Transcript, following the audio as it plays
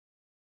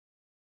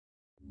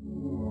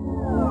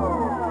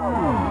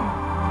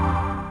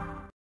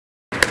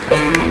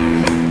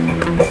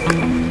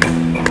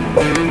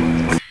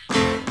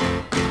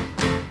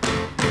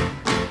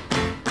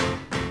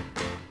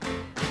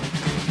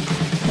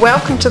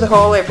Welcome to the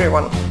hall,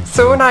 everyone.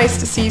 So nice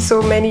to see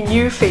so many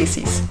new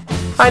faces.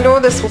 I know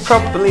this will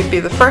probably be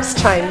the first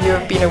time you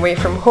have been away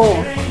from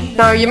home.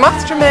 Now you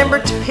must remember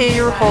to pay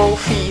your hall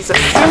fees as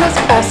soon as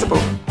possible.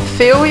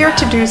 Failure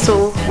to do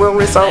so will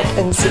result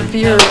in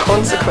severe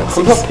consequences.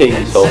 I'm not paying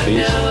these hall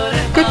fees.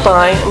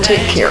 Goodbye and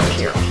take care.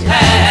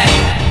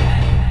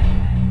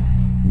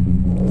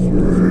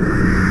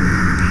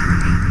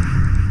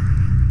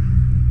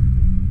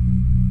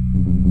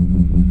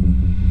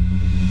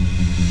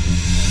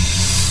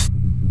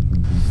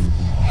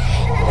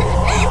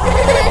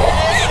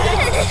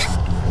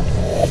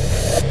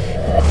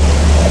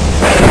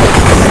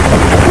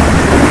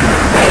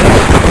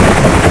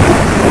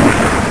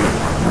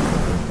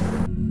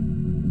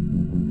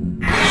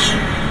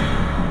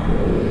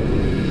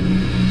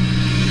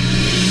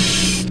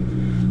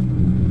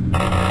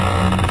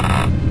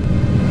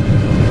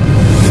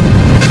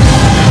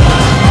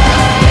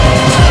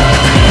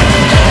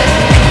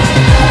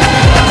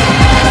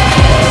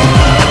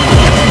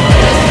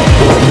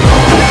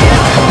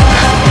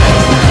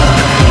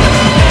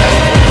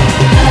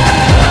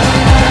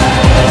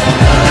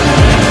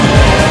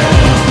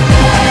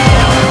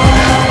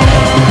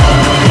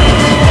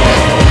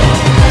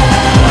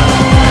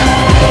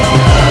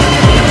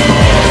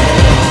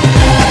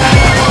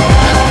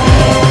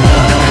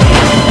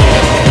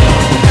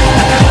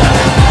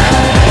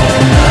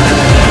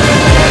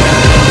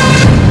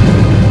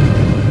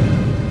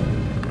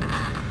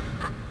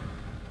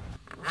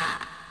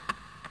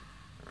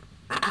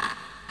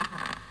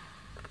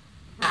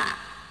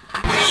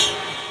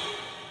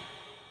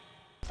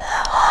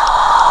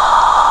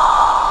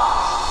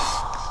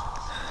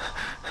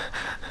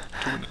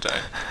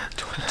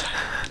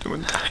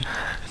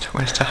 Don't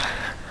want to die.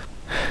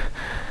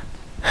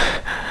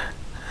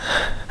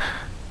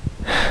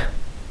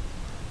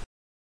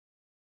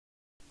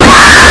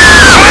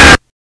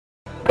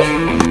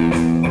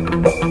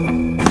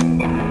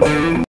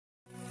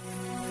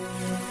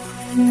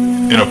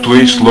 In a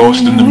place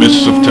lost in the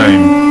mists of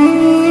time,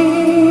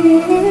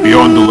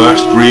 beyond the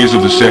last rays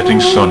of the setting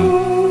sun,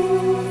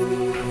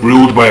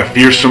 ruled by a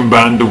fearsome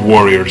band of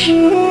warriors,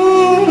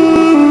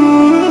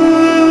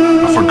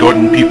 a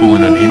forgotten people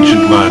in an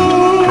ancient land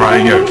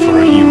crying out for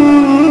a hero.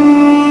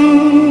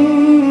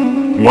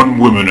 One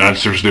woman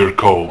answers their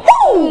call.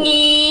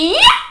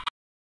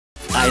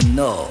 I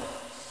know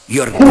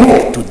you're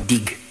going to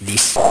dig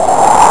this.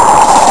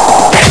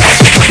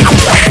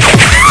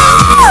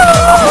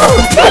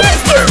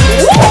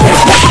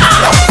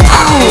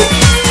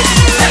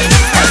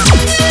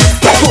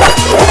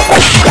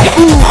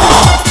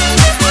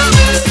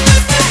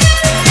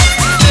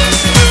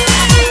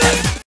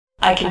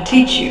 I can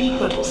teach you,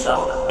 little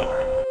salamander.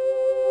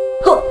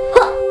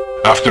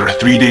 After a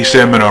 3-day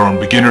seminar on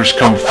beginners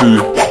kung fu,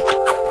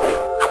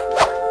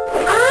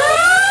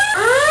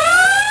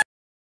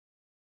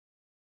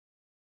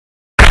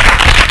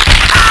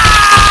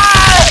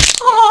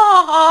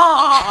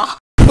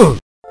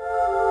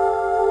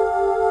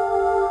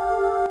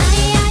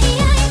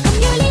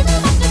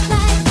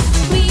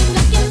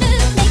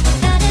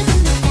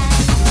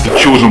 the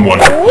chosen one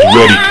is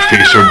ready to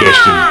face her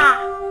destiny.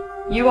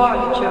 You are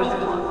the chosen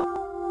one.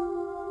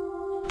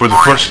 For the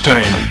first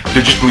time,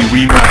 digitally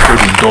remastered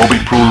in Dolby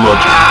Pro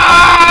Logic.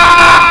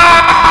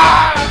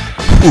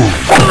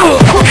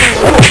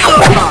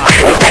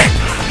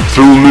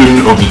 Full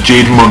Moon of the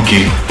Jade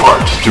Monkey,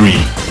 Part 3.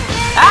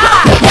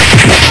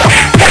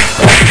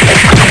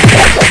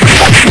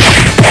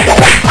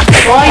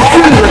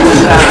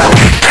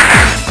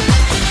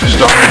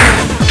 Starring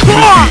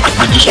Luffy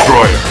the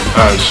Destroyer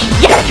as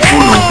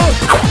Ono,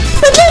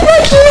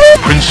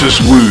 Princess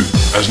Wu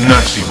as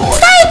Nazi Boy,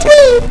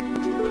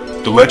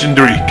 the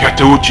legendary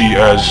Kataochi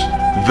as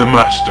The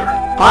Master,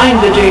 Find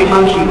the Jade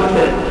Monkey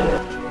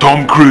within.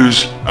 Tom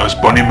Cruise as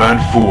Bunnyman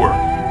 4,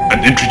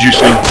 and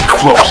introducing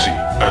Flopsy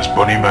as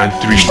Bunnyman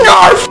 3.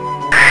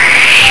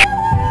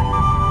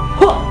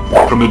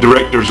 From the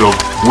directors of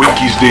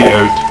Winky's Day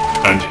Out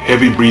and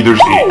Heavy Breathers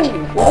 8.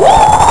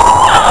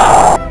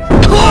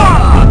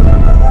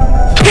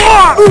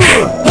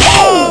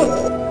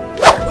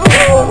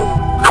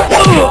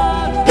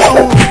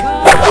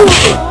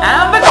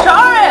 I'm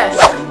victorious!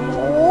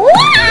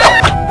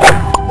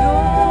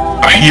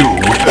 A hero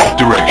without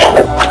direction.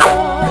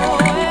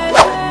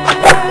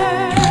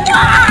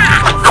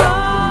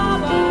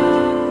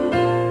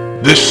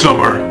 This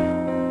summer,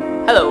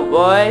 Hello,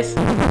 boys.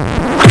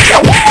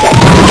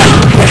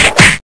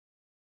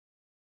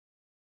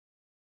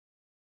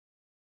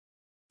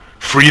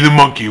 free the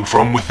monkey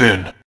from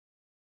within.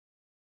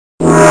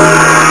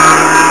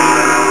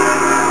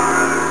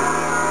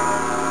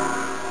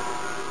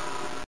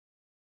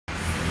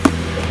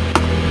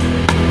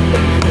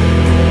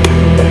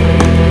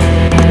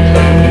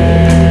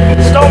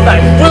 Stop that!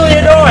 It's really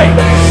annoying!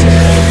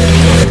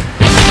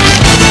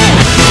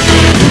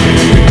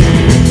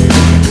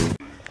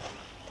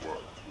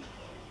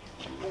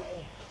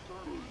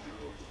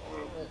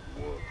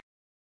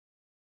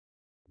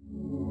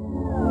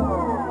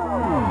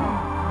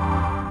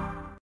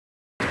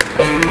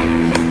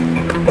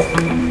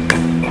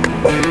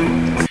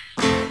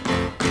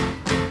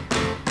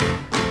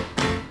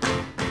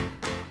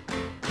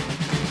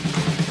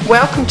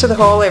 Welcome to the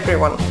hall,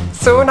 everyone.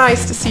 So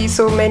nice to see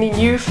so many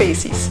new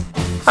faces.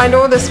 I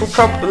know this will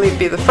probably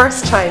be the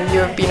first time you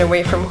have been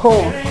away from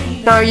home.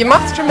 Now you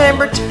must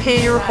remember to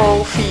pay your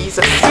hall fees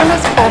as soon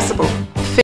as possible.